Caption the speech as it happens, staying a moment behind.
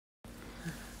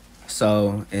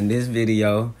So in this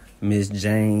video, Miss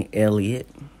Jane Elliott,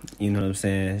 you know what I'm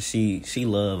saying? She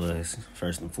love us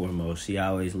first and foremost. She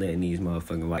always letting these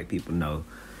motherfucking white people know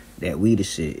that we the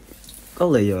shit. Go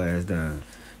lay your ass down.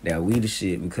 That we the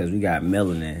shit because we got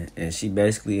melanin. And she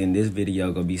basically in this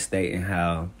video gonna be stating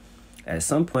how at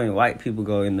some point white people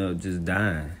gonna end up just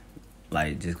dying.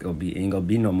 Like just ain't gonna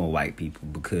be no more white people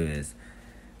because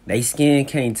they skin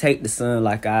can't take the sun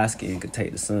like our skin could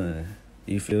take the sun.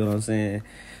 You feel what I'm saying?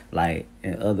 Like,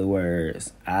 in other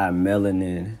words, our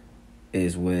melanin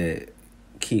is what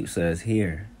keeps us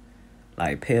here.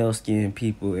 Like, pale-skinned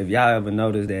people, if y'all ever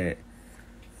notice that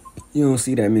you don't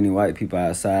see that many white people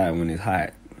outside when it's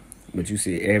hot, but you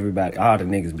see everybody, all the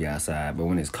niggas be outside, but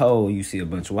when it's cold, you see a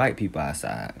bunch of white people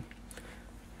outside.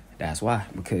 That's why,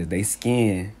 because they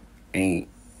skin ain't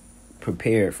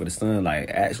prepared for the sunlight.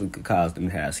 It actually could cause them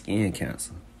to have skin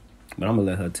cancer. But I'm going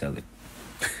to let her tell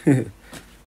it.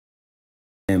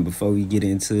 And before we get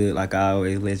into it, like I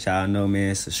always let y'all know,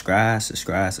 man, subscribe,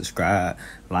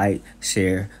 like,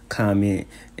 share, comment,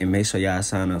 and make sure y'all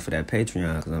sign up for that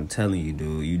Patreon, because I'm telling you,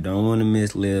 dude, you don't want to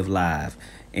miss Live Live,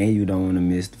 and you don't want to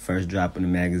miss the first drop in the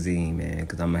magazine, man,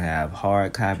 because I'm going to have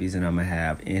hard copies and I'm going to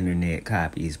have internet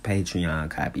copies, Patreon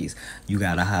copies. You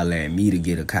got to holler at me to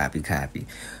get a copy.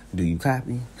 Do you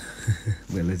copy?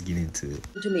 Well, let's get into it.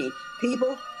 To me,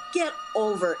 people, get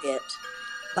over it.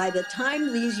 By the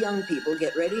time these young people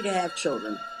get ready to have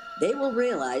children, they will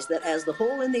realize that as the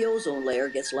hole in the ozone layer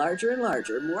gets larger and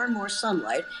larger, more and more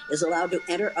sunlight is allowed to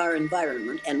enter our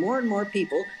environment, and more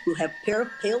people who have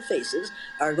pale faces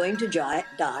are going to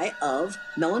die of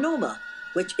melanoma,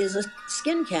 which is a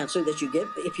skin cancer that you get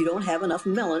if you don't have enough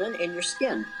melanin in your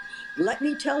skin. Let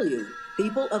me tell you,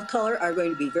 people of color are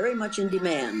going to be very much in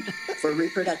demand for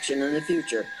reproduction in the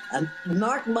future.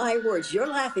 Mark my words, you're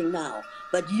laughing now,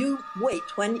 but you wait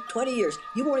 20 years.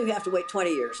 You won't even have to wait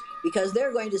 20 years because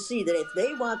they're going to see that if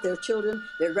they want their children,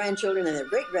 their grandchildren, and their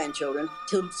great-grandchildren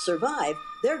to survive,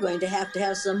 they're going to have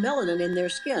some melanin in their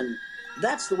skin.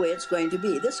 That's the way it's going to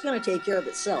be. This is going to take care of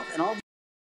itself. And all